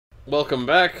Welcome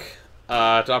back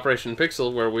to Operation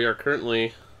Pixel, where we are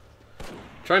currently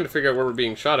trying to figure out where we're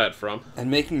being shot at from. And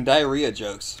making diarrhea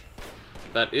jokes.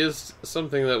 That is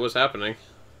something that was happening.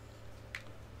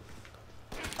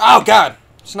 Oh, God!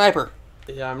 Sniper!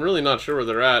 Yeah, I'm really not sure where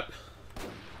they're at.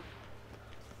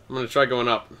 I'm gonna try going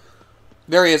up.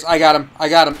 There he is. I got him. I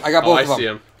got him. I got both of them. I see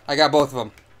him. I got both of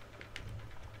them.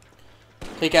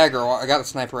 Take aggro. I got the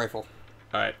sniper rifle.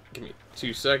 Alright, give me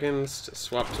 2 seconds to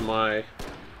swap to my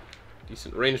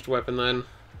decent ranged weapon then.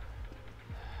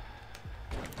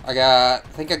 I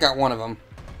think I got one of them.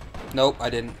 Nope, I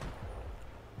didn't.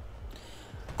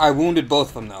 I wounded both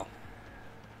of them, though.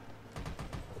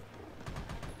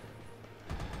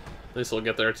 This will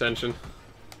get their attention.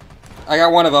 I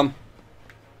got one of them.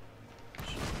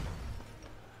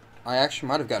 I actually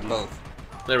might have gotten both.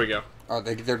 There we go. Oh,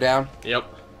 they're down?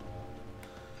 Yep.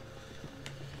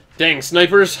 Dang,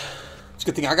 snipers! It's a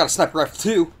good thing I got a sniper rifle,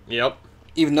 too. Yep.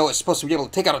 Even though it's supposed to be able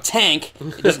to take out a tank,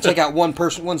 it doesn't take out one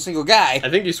single guy. I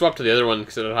think you swapped to the other one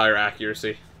because it had higher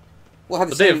accuracy. Well, have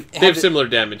the But same, they have similar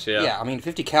damage, yeah. Yeah, I mean,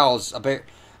 50 cal is a bit...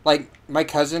 Like, my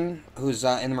cousin, who's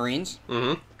in the Marines,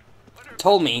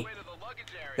 told me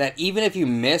that even if you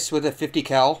miss with a 50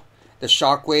 cal, the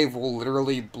shockwave will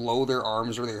literally blow their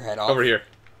arms or their head off. Over here.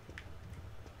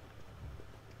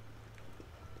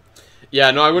 Yeah,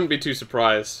 no, I wouldn't be too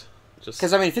surprised. Just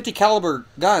Because, I mean, 50 caliber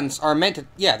guns are meant to...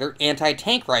 Yeah, they're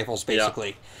anti-tank rifles, basically.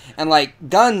 Yeah. And, like,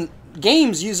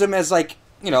 games use them as, like,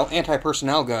 you know,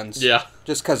 anti-personnel guns. Yeah.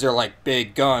 Just because they're, like,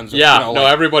 big guns. Or, yeah, you know, no,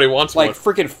 like, everybody wants one. Like,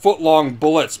 freaking foot-long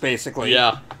bullets, basically.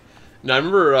 Yeah. Now, I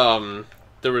remember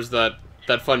there was that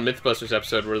fun Mythbusters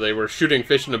episode where they were shooting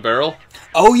fish in a barrel.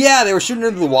 Oh, yeah, they were shooting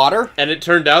into the water. And it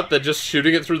turned out that just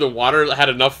shooting it through the water had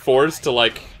enough force to,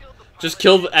 like, just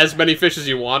kill as many fish as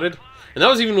you wanted. And that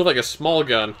was even with, like, a small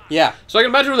gun. Yeah. So I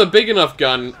can imagine with a big enough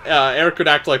gun, air could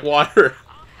act like water.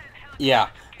 Yeah.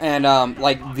 And,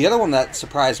 like, the other one that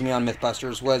surprised me on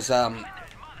Mythbusters was,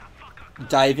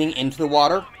 diving into the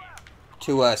water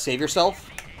to, save yourself.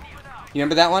 You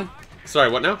remember that one? Sorry,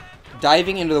 what now?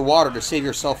 Diving into the water to save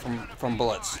yourself from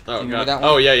bullets. Oh, you remember God. that one?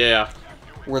 Oh, yeah.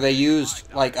 Where they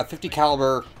used, like, a 50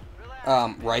 caliber,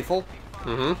 rifle.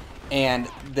 And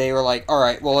they were like,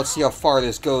 alright, well, let's see how far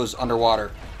this goes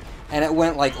underwater. And it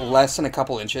went, like, less than a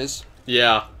couple inches.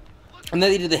 Yeah. And then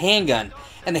they did the handgun.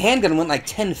 And the handgun went, like,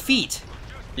 10 feet.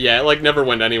 Yeah, it, like, never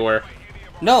went anywhere.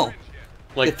 No.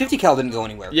 Like, the 50 cal didn't go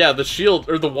anywhere. Yeah, the shield,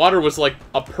 or the water was, like,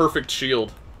 a perfect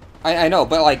shield. I know,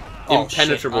 but, like, oh,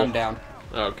 impenetrable. Shit, I'm down.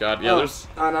 Oh, God, yeah, there's...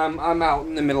 And I'm out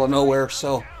in the middle of nowhere,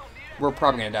 so we're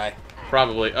probably gonna die.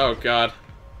 Probably. Oh, God.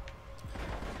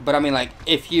 But, I mean, like,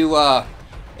 if you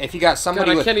got somebody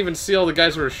God, I with... can't even see all the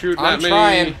guys who are shooting I'm at me.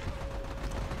 trying.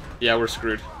 Yeah, we're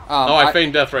screwed. I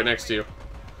feigned death right next to you.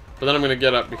 But then I'm gonna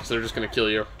get up because they're just gonna kill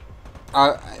you.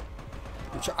 I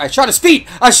shot his feet!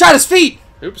 I shot his feet!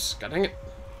 Oops, god dang it.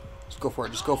 Just go for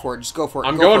it, just go for it, just go for it.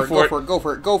 I'm go going for it, for it. Go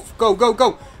for it, go for it, go, go,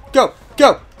 go, go,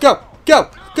 go, go,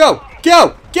 go, go,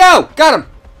 go, go! Got him!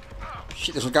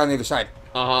 Shit, there's a guy on the other side.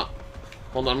 Uh-huh.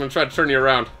 Hold on, I'm gonna try to turn you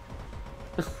around.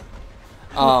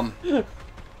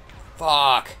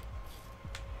 Fuck.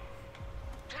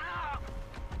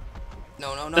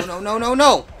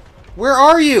 No. Where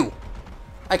are you?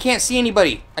 I can't see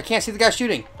anybody. I can't see the guy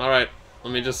shooting. Alright,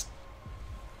 let me just...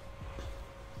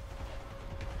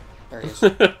 There he is.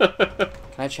 Can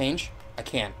I change? I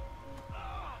can.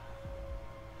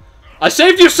 I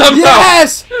saved you somehow!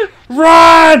 Yes!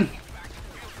 Run!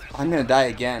 I'm gonna die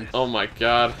again. Oh my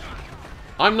god.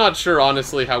 I'm not sure,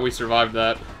 honestly, how we survived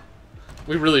that.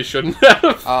 We really shouldn't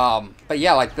have. But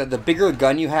yeah, like, the bigger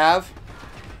gun you have,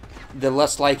 the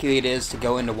less likely it is to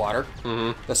go into water.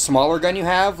 The smaller gun you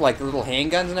have, like the little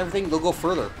handguns and everything, they'll go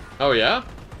further. Oh, yeah?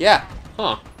 Yeah.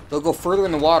 Huh. They'll go further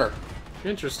in the water.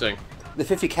 Interesting. The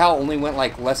 50 cal only went,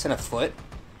 like, less than a foot.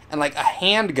 And, like, a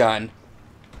handgun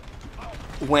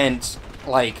went,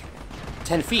 like,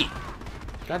 10 feet.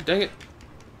 God dang it.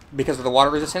 Because of the water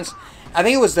resistance. I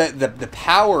think it was the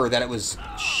power that it was...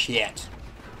 Shit.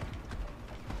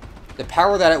 The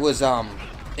power that it was,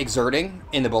 exerting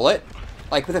in the bullet.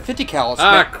 Like, with a 50 cal,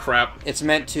 crap. It's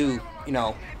meant to, you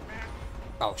know...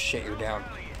 Oh, shit, you're down.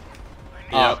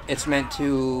 Yeah. It's meant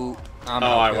to...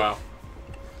 wow.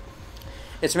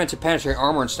 It's meant to penetrate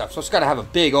armor and stuff, so it's got to have a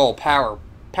big old power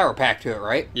pack to it,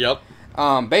 right? Yep.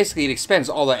 Basically, it expends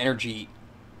all that energy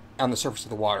on the surface of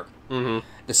the water. Mm-hmm.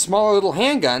 The smaller little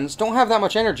handguns don't have that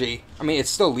much energy. I mean,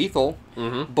 it's still lethal,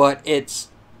 but it's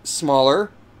smaller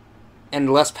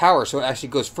and less power, so it actually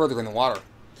goes further in the water.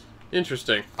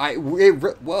 Interesting.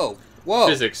 Whoa.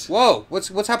 Physics. Whoa.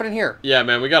 What's happening here? Yeah,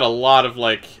 man, we got a lot of,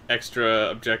 like, extra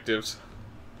objectives.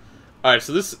 Alright,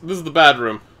 so this is the bad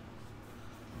room.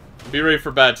 Be ready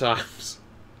for bad times.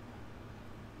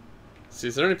 Let's see,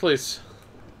 is there any place...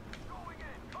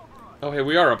 Oh, hey,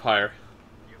 we are up higher.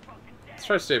 Let's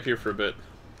try to stay up here for a bit.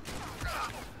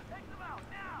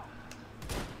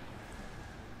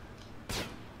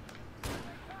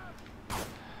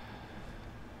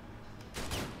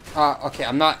 Okay,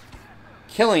 I'm not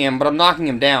killing him, but I'm knocking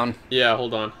him down. Yeah,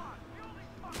 hold on.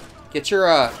 Get your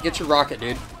rocket,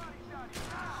 dude.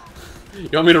 You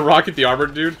want me to rocket the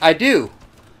armored dude? I do.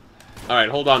 Alright,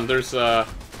 hold on, there's, I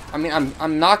mean,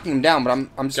 I'm knocking him down, but I'm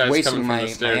just guys wasting coming from my the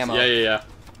stairs. ammo. Yeah.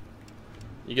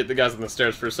 You get the guys on the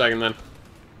stairs for a second, then.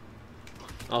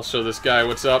 I'll show this guy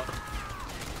what's up.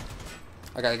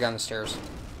 I got a guy on the stairs.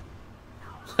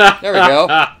 There we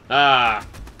go.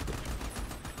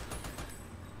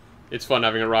 It's fun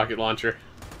having a rocket launcher.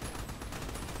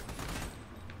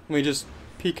 Let me just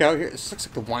peek out here. This looks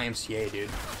like the YMCA, dude.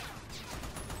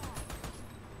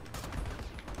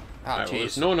 Oh, Alright, well, jeez.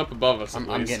 there's no one up above us, at I'm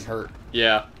least. getting hurt.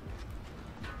 Yeah.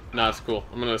 Nah, it's cool.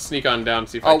 I'm gonna sneak on down and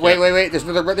see if I Oh, can. wait. There's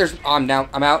another. There's. Oh, I'm down.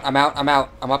 I'm out.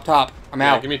 I'm up top. I'm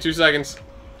Yeah, out. give me 2 seconds.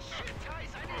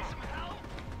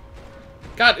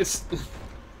 God, it's...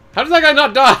 How did that guy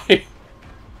not die? And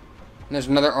there's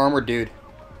another armored dude.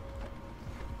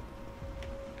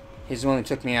 He's the one who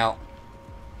took me out.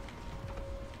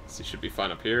 So he should be fine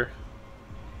up here.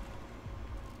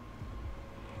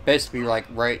 Basically, like,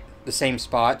 right the same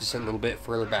spot, just a little bit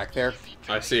further back there.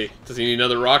 I see. Does he need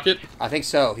another rocket? I think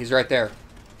so. He's right there.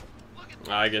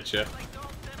 I get you.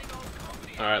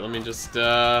 Alright, let me just,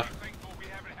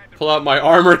 pull out my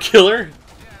armor killer.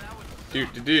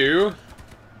 Do.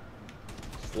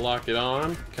 Just lock it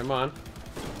on. Come on.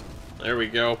 There we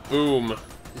go. Boom.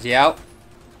 Is he out?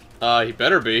 He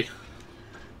better be.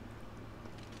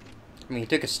 I mean, he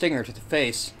took a stinger to the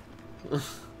face.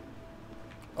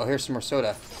 Oh, here's some more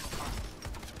soda.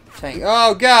 Tank.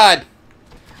 Oh, God!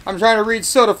 I'm trying to read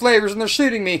soda flavors and they're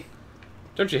shooting me.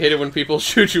 Don't you hate it when people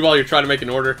shoot you while you're trying to make an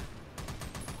order?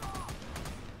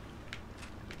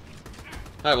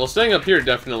 Alright, well, staying up here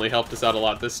definitely helped us out a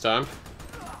lot this time.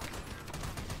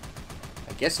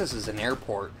 I guess this is an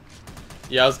airport.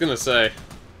 Yeah, I was gonna say.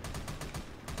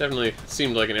 Definitely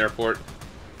seemed like an airport.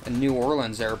 A New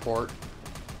Orleans airport.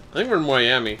 I think we're in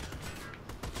Miami.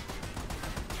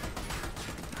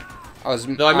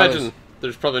 Though I I imagine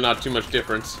there's probably not too much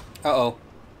difference. Uh-oh.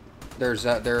 There's,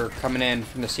 they're coming in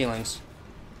from the ceilings.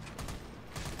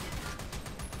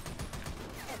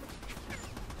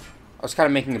 I was kind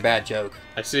of making a bad joke.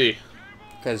 I see.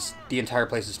 Because the entire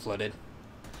place is flooded.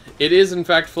 It is, in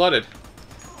fact, flooded.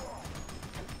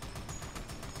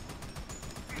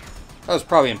 That was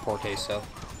probably in poor taste, though.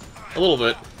 A little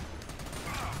bit.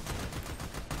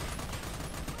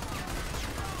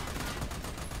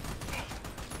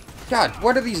 God,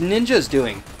 what are these ninjas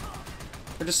doing?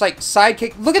 They're just like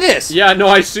sidekick. Look at this! Yeah, no,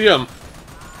 I see them.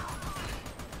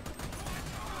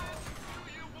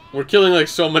 We're killing, like,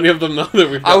 so many of them now that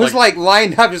we've got, I was, like,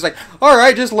 lined up, just like,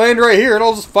 alright, just land right here and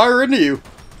I'll just fire into you.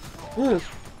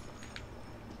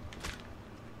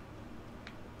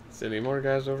 Is any more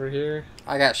guys over here?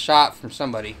 I got shot from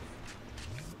somebody.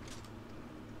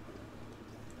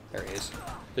 There he is.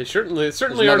 They certainly There's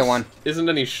another one. Isn't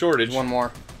any shortage. There's one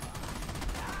more.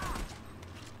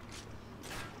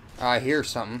 I hear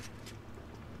something.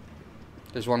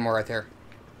 There's one more right there.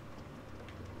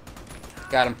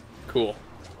 Got him. Cool.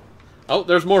 Oh,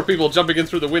 there's more people jumping in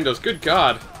through the windows. Good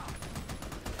God.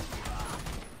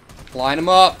 Line them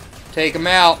up. Take them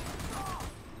out.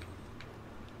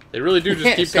 They really do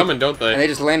just keep coming, don't they? And they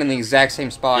just land in the exact same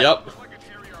spot. Yep.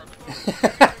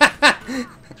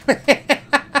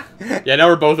 Yeah, now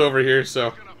we're both over here,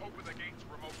 so...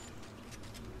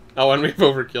 Oh, and we have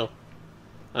overkill.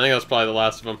 I think that's probably the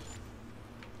last of them.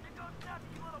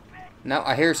 No,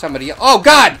 I hear somebody. Oh,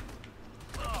 God!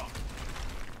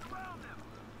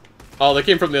 Oh, they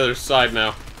came from the other side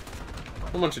now.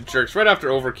 A bunch of jerks. Right after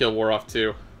overkill wore off,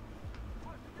 too.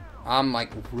 I'm,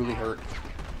 like, really hurt.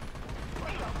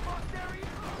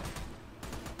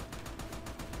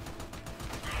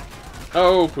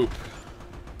 Oh, poop.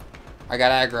 I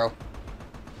got aggro.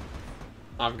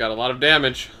 I've got a lot of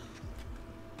damage.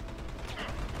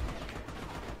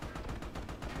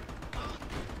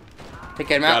 Take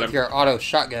him out with your auto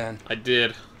shotgun. I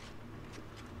did.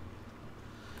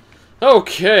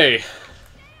 Okay.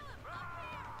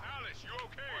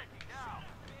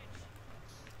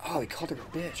 Oh, he called her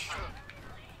a bitch.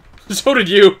 So did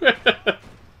you.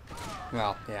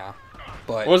 Well, yeah.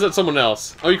 But Or was that someone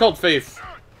else? Oh, you called Faith.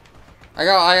 I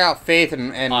got Faith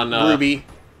and On, Ruby.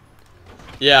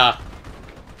 Yeah.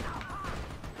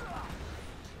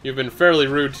 You've been fairly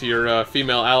rude to your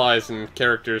female allies and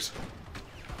characters.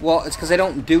 Well, it's because I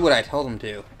don't do what I told them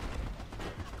to.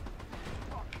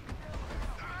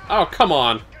 Oh, come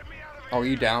on. Oh, are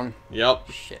you down? Yep.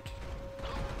 Shit.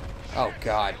 Oh,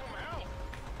 God.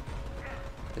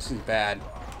 This is bad.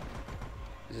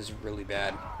 This is really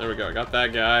bad. There we go. I got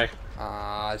that guy.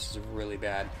 This is really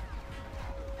bad.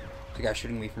 The guy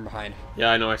shooting me from behind.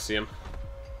 Yeah, I know. I see him.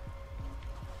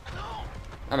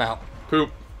 I'm out.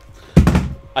 Poop.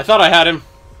 I thought I had him,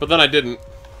 but then I didn't.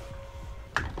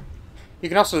 You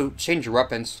can also change your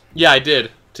weapons. Yeah, I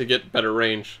did, to get better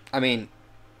range. I mean,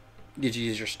 did you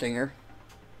use your stinger?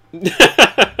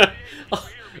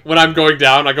 When I'm going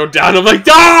down, I go down, I'm like,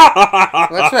 ah!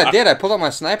 Well, that's what I did. I pulled out my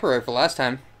sniper rifle last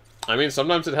time. I mean,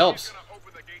 sometimes it helps.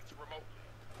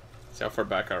 See, how far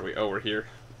back are we? Oh, we're here.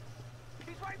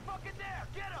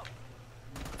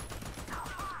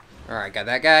 Alright, got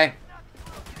that guy.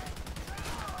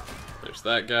 There's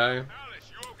that guy.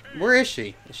 Where is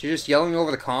she? Is she just yelling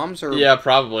over the comms? Or... Yeah,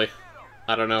 probably.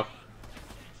 I don't know.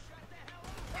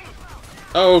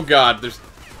 Oh, God. There's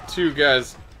two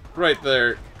guys right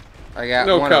there. I got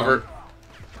no one cover.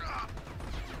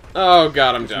 Oh,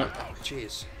 God, I'm down. Oh,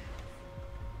 jeez.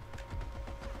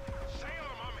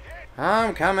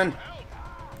 I'm coming.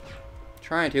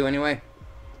 Trying to, anyway.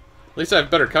 At least I have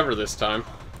better cover this time.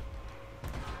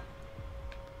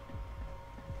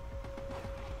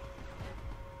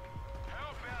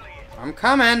 I'm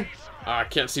coming. Oh, I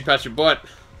can't see past your butt.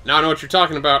 Now I know what you're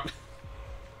talking about.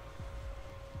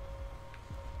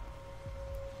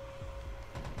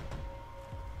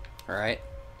 Alright.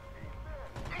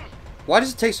 Why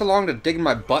does it take so long to dig in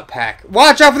my butt pack?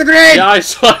 Watch out for the grenade! Yeah, I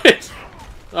saw it.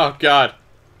 Oh, God.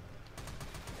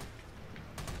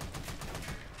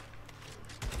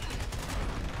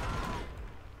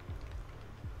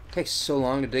 It takes so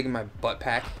long to dig in my butt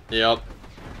pack. Yep.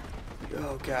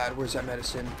 Oh, God, where's that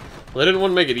medicine? Well, they didn't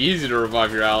want to make it easy to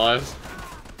revive your allies.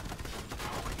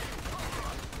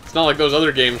 It's not like those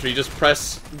other games where you just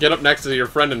get up next to your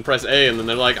friend and press A, and then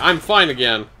they're like, I'm fine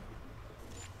again.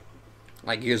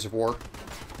 Like Gears of War.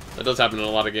 That does happen in a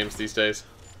lot of games these days.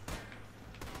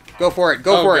 Go for it,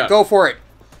 go Oh, for God. it, go for it!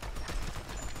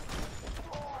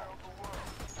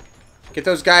 Get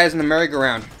those guys in the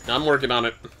merry-go-round. I'm working on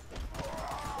it.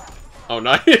 Oh,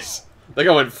 nice. That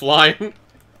guy went flying.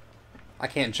 I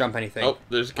can't jump anything. Oh,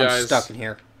 there's guys. I'm stuck in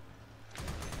here.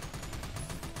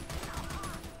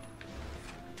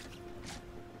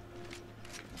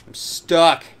 I'm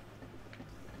stuck.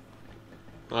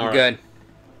 All I'm right. good.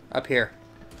 Up here.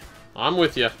 I'm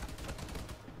with you.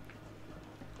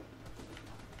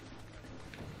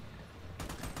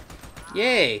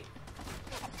 Yay.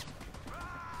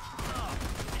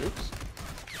 Oops.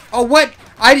 Oh, what?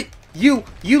 You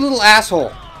little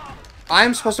asshole.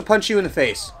 I'm supposed to punch you in the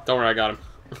face. Don't worry, I got him.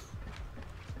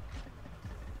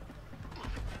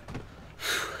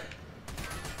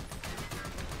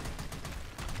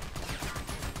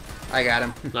 I got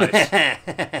him.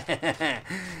 Nice.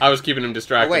 I was keeping him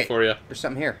distracted wait. for you. There's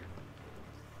something here.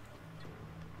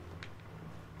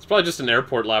 It's probably just an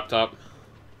airport laptop.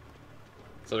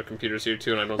 There's other computers here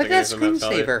too, and I don't Look think at any that of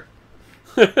them have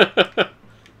screensaver. value.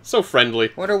 So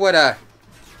friendly. Wonder what, let's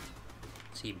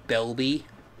see, Belby?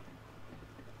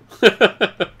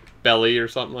 Belly or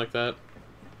something like that.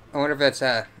 I wonder if that's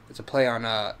it's a play on,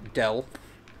 Dell.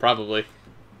 Probably.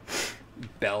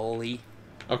 Belly.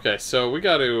 Okay, so we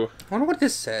got to... I wonder what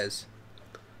this says.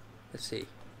 Let's see.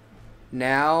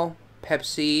 Now,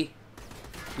 Pepsi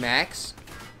Max.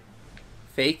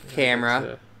 Fake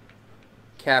camera.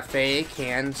 Cafe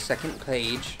can, second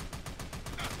page.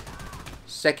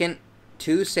 Second,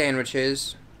 2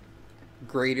 sandwiches.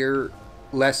 Greater,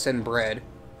 less than bread.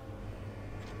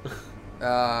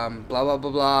 Blah, blah,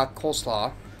 blah, blah.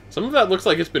 Coleslaw. Some of that looks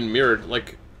like it's been mirrored.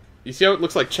 Like, you see how it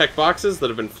looks like check boxes that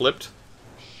have been flipped?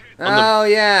 Oh,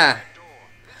 yeah.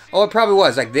 Oh, it probably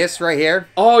was. Like this right here.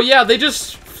 Oh, yeah, they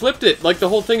just flipped it. Like, the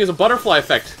whole thing is a butterfly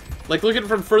effect. Like, look at it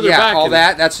from further back. Yeah, all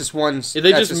that. That's just one. Yeah,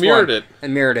 they just mirrored it.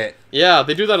 And mirrored it. Yeah,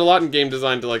 they do that a lot in game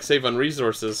design to, like, save on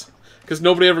resources. Because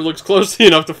nobody ever looks closely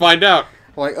enough to find out.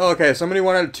 Like, oh, okay, somebody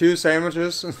wanted 2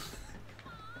 sandwiches.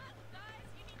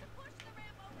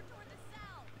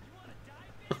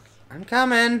 I'm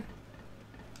coming.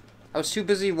 I was too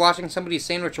busy watching somebody's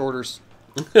sandwich orders.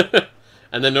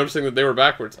 And then noticing that they were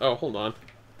backwards. Oh, hold on.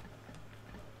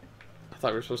 I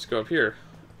thought we were supposed to go up here.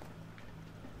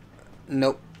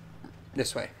 Nope.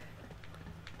 This way.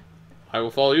 I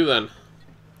will follow you then.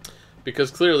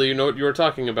 Because clearly you know what you were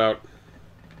talking about.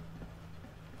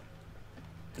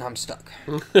 I'm stuck.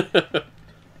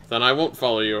 Then I won't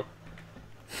follow you.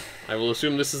 I will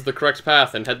assume this is the correct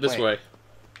path and head this Wait. way.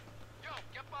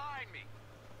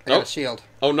 I got a shield.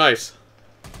 Oh, nice.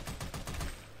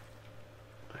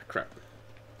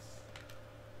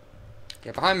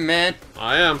 Get behind me, man.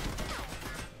 I am.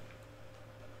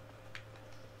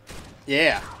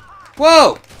 Yeah.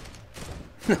 Whoa!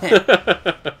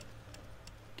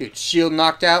 Dude, shield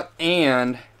knocked out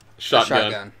and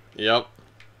shotgun. Yep.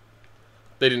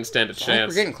 They didn't stand a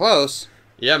chance. We're getting close.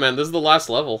 Yeah, man, this is the last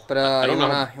level. But I don't know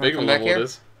how big of a level it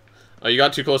is. Oh, you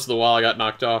got too close to the wall. I got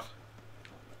knocked off.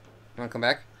 You want to come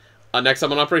back? Next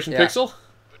up on Operation Pixel?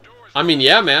 I mean,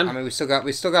 yeah, man. I mean, we still got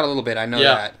a little bit. I know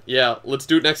yeah, that. Yeah, let's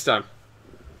do it next time.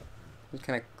 We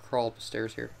kind of crawl up the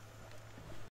stairs here.